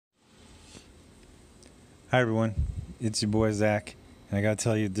Hi everyone, it's your boy Zach, and I gotta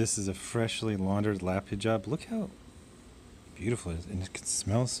tell you, this is a freshly laundered lap hijab. Look how beautiful it is, and it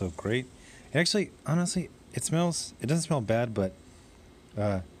smells so great. Actually, honestly, it smells. It doesn't smell bad, but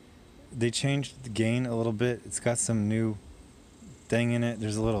uh, they changed the gain a little bit. It's got some new thing in it.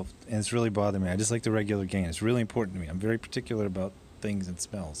 There's a little, and it's really bothering me. I just like the regular gain. It's really important to me. I'm very particular about things and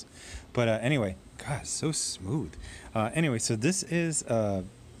smells. But anyway, God, it's so smooth. Anyway, so this is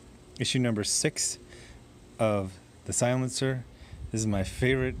issue number 6 of The Silencer. This is my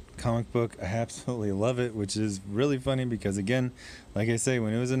favorite comic book. I absolutely love it, which is really funny because, again, like I say,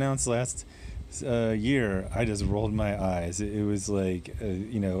 when it was announced last year, I just rolled my eyes. It was like,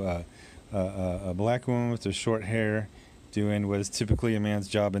 a black woman with her short hair doing what is typically a man's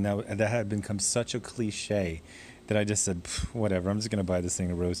job, and that had become such a cliche that I just said, whatever, I'm just going to buy this thing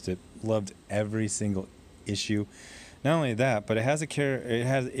and roast it. Loved every single issue. Not only that, but it has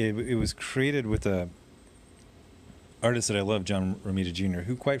it was created with a artist that I love, John Romita Jr.,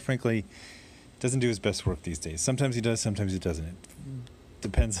 who, quite frankly, doesn't do his best work these days. Sometimes he does, sometimes he doesn't. It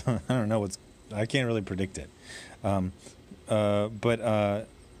depends on, I don't know, I can't really predict it. But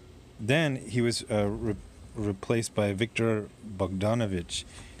then he was replaced by Viktor Bogdanovich,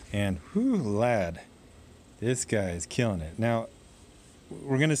 and whoo, lad, this guy is killing it. Now,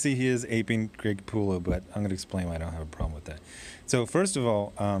 we're going to see he is aping Greg Capullo, but I'm going to explain why I don't have a problem with that. So, first of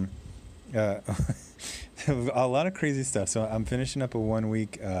all, a lot of crazy stuff. So I'm finishing up a 1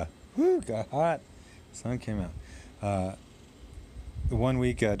 week. Got hot. Sun came out. 1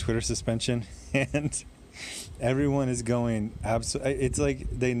 week Twitter suspension, and everyone is going absolutely. It's like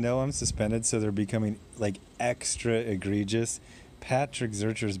they know I'm suspended, so they're becoming like extra egregious. Patrick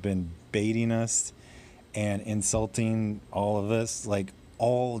Zurcher's been baiting us and insulting all of us like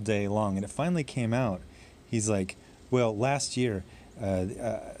all day long, and it finally came out. He's like, "Well, last year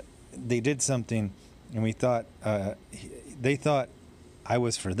they did something." And we thought they thought I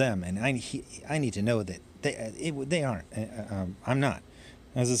was for them, and I need to know that they aren't. I'm not.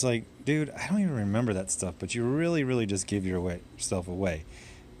 I was just like, dude, I don't even remember that stuff, but you really just give yourself away.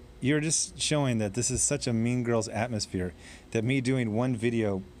 You're just showing that this is such a Mean Girls atmosphere that me doing one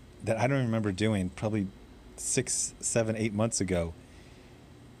video that I don't remember doing probably 6, 7, 8 months ago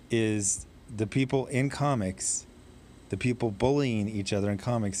is the people in comics. The people bullying each other in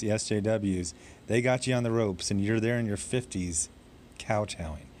comics, the SJWs, they got you on the ropes, and you're there in your 50s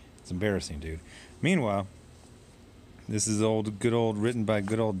kowtowing. It's embarrassing, dude. Meanwhile, this is good old written by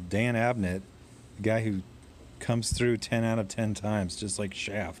good old Dan Abnett, the guy who comes through 10 out of 10 times, just like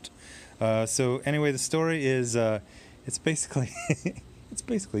Shaft. So anyway, the story is it's basically it's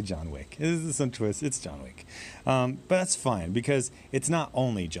basically John Wick. There's some twist. It's John Wick. But that's fine because it's not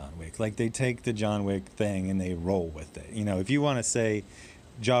only John Wick. Like, they take the John Wick thing and they roll with it. You know, if you want to say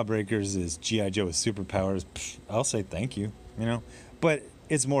Jawbreakers is G.I. Joe with superpowers, I'll say thank you, you know. But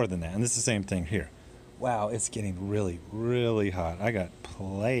it's more than that. And it's the same thing here. Wow, it's getting really hot. I got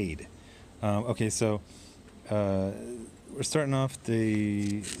played. Okay, so we're starting off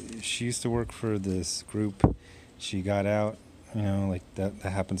she used to work for this group. She got out. You know, like that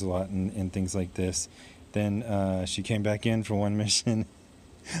happens a lot in things like this. Then she came back in for one mission.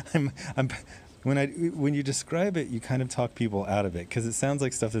 When you describe it, you kind of talk people out of it because it sounds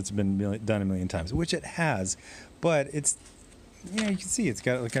like stuff that's been done a million times, which it has. But it's, you can see it's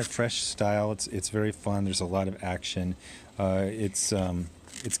got like a fresh style. It's very fun. There's a lot of action. It's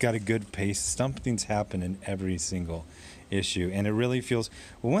got a good pace. Something's happened in every single issue, and it really feels.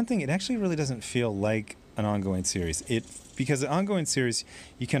 Well, one thing, it actually really doesn't feel like an ongoing series. Because the ongoing series,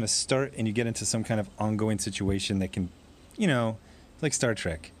 you kind of start and you get into some kind of ongoing situation that can, like Star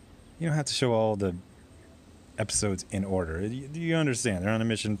Trek. You don't have to show all the episodes in order. You understand. They're on a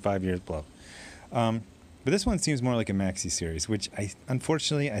mission, 5 years, blah. But this one seems more like a maxi series, which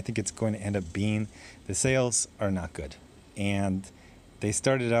unfortunately, I think it's going to end up being. The sales are not good. And they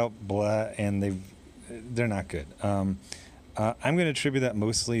started out blah, and they're not good. I'm going to attribute that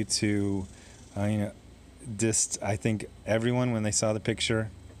mostly to, I think everyone, when they saw the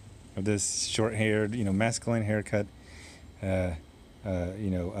picture of this short-haired, masculine haircut,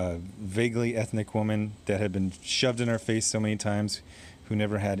 vaguely ethnic woman that had been shoved in our face so many times, who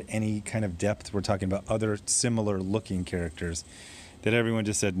never had any kind of depth. We're talking about other similar-looking characters, that everyone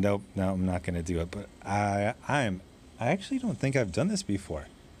just said, nope, no, I'm not going to do it. But I actually don't think I've done this before.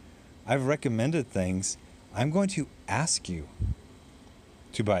 I've recommended things. I'm going to ask you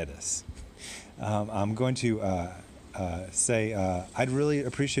to buy this. I'm going to say I'd really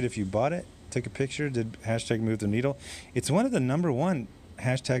appreciate if you bought it, took a picture, did hashtag move the needle. It's one of the #1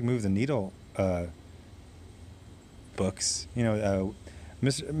 hashtag move the needle books.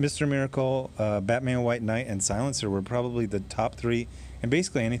 Mr. Miracle, Batman White Knight, and Silencer were probably the top three, and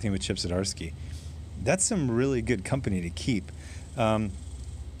basically anything with Chip Zdarsky. That's some really good company to keep. So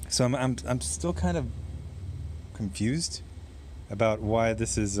I'm still kind of confused about why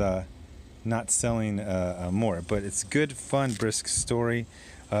this is not selling more, but it's good, fun, brisk story.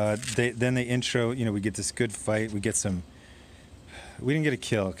 Then they intro, we get this good fight. We didn't get a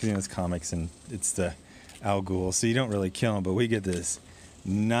kill because it's comics and it's the Al Ghul, so you don't really kill him, but we get this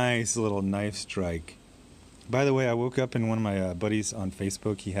nice little knife strike. By the way, I woke up and one of my buddies on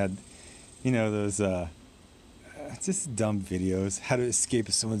Facebook, he had, those just dumb videos, how to escape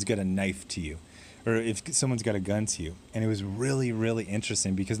if someone's got a knife to you, or if someone's got a gun to you. And it was really, really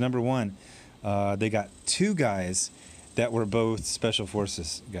interesting because number one, they got two guys that were both special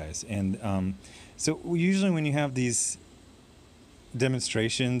forces guys. And so usually when you have these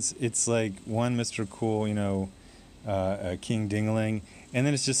demonstrations, it's like one Mr. Cool, King Dingling, and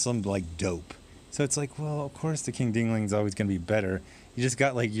then it's just some like dope. So it's like, well, of course the King Dingling is always going to be better. You just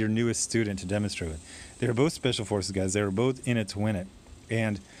got like your newest student to demonstrate with. They were both special forces guys. They were both in it to win it.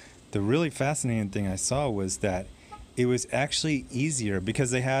 And the really fascinating thing I saw was that it was actually easier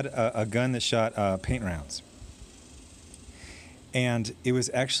because they had a gun that shot paint rounds. And it was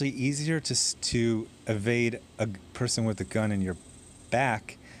actually easier to evade a person with a gun in your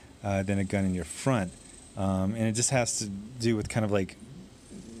back than a gun in your front. And it just has to do with kind of like,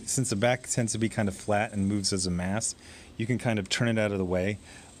 since the back tends to be kind of flat and moves as a mass, you can kind of turn it out of the way.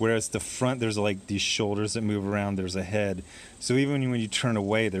 Whereas the front, there's like these shoulders that move around, there's a head. So even when you turn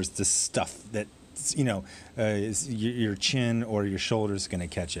away, there's this stuff that, your chin or your shoulders is going to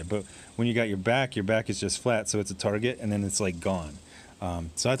catch it. But when you got your back is just flat, so it's a target, and then it's like gone.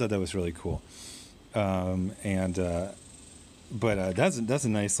 So I thought that was really cool. But that's a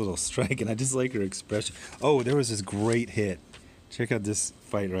nice little strike, and I just like her expression. Oh, there was this great hit. Check out this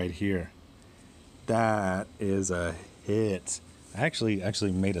fight right here. That is a hit. I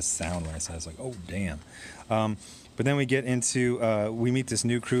actually made a sound when I said it. I was like, oh, damn. But then we get into, we meet this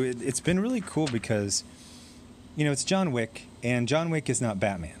new crew. It's been really cool because, it's John Wick, and John Wick is not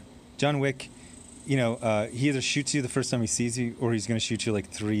Batman. John Wick, he either shoots you the first time he sees you, or he's going to shoot you like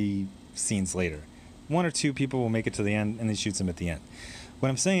 3 scenes later. 1 or 2 people will make it to the end, and then shoots him at the end. What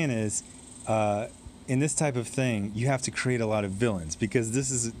I'm saying is, in this type of thing, you have to create a lot of villains because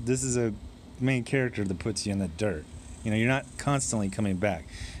this is a main character that puts you in the dirt. You're not constantly coming back.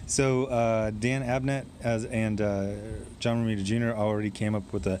 So Dan Abnett and John Romita Jr. already came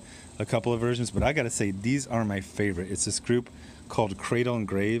up with a couple of versions, but I got to say these are my favorite. It's this group called Cradle and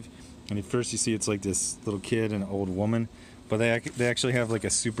Grave, and at first you see it's like this little kid and an old woman, but they actually have like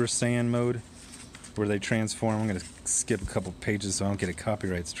a Super Saiyan mode where they transform. I'm going to skip a couple pages so I don't get a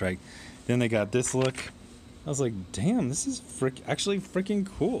copyright strike. Then they got this look. I was like, damn, this is actually freaking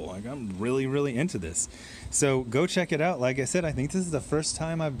cool. Like, I'm really, really into this. So go check it out. Like I said, I think this is the first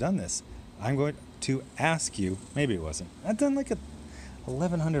time I've done this. I'm going to ask you, maybe it wasn't. I've done like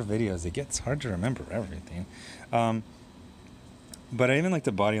 1,100 videos. It gets hard to remember everything. But I even like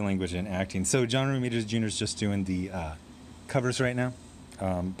the body language and acting. So John Romita Jr. is just doing the covers right now.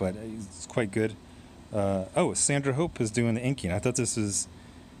 But it's quite good. Sandra Hope is doing the inking. I thought this was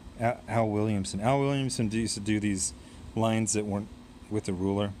Al Williamson. Al Williamson used to do these lines that weren't with a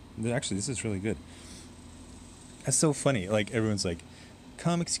ruler. Actually, this is really good. That's so funny. Like, everyone's like,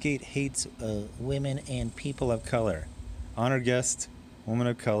 Comicsgate hates women and people of color. Honored guest, woman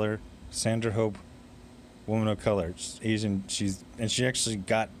of color. Sandra Hope, woman of color. She's Asian. She actually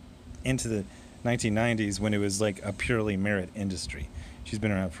got into the 1990s when it was like a purely merit industry. She's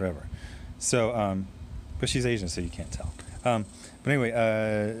been around forever. So, but she's Asian, so you can't tell. But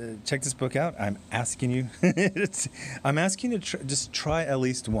anyway, check this book out. I'm asking you, to just try at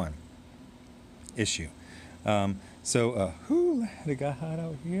least one issue. It got hot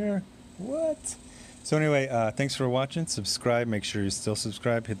out here. What? So anyway, thanks for watching. Subscribe. Make sure you're still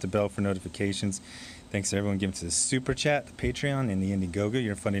subscribed. Hit the bell for notifications. Thanks to everyone giving to the Super Chat, the Patreon, and the Indiegogo.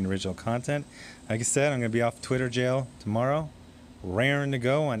 You're funding original content. Like I said, I'm going to be off Twitter jail tomorrow. Raring to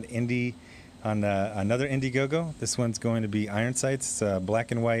go on another Indiegogo. This one's going to be Iron Sights,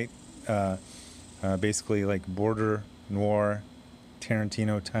 black and white, basically like border noir,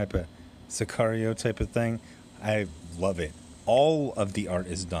 Tarantino type of Sicario type of thing. I love it. All of the art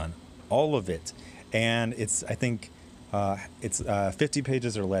is done, all of it, and I think it's 50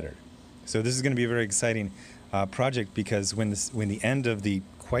 pages are lettered. So this is going to be a very exciting project because when the end of the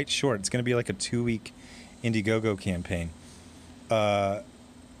quite short, it's going to be like a 2-week Indiegogo campaign.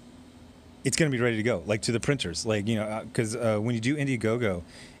 It's going to be ready to go, like to the printers, like, because when you do Indiegogo,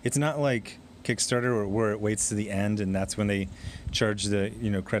 it's not like Kickstarter where it waits to the end, and that's when they charge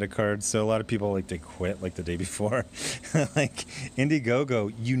the credit cards. So a lot of people they quit like the day before. Like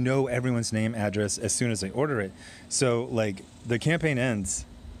Indiegogo, everyone's name, address as soon as they order it. So like the campaign ends,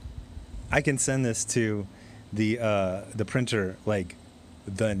 I can send this to the printer like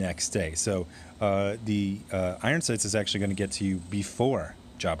the next day. So the Iron Sights is actually going to get to you before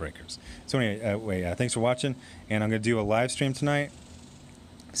Jawbreakers. So anyway, thanks for watching, and I'm going to do a live stream tonight.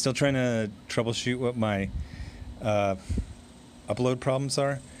 Still trying to troubleshoot what my upload problems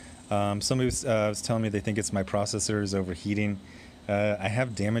are. Somebody was telling me they think it's my processor is overheating. I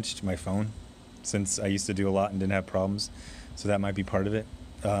have damaged my phone since I used to do a lot and didn't have problems, so that might be part of it.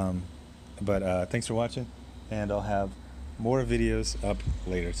 But thanks for watching, and I'll have more videos up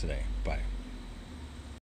later today. Bye.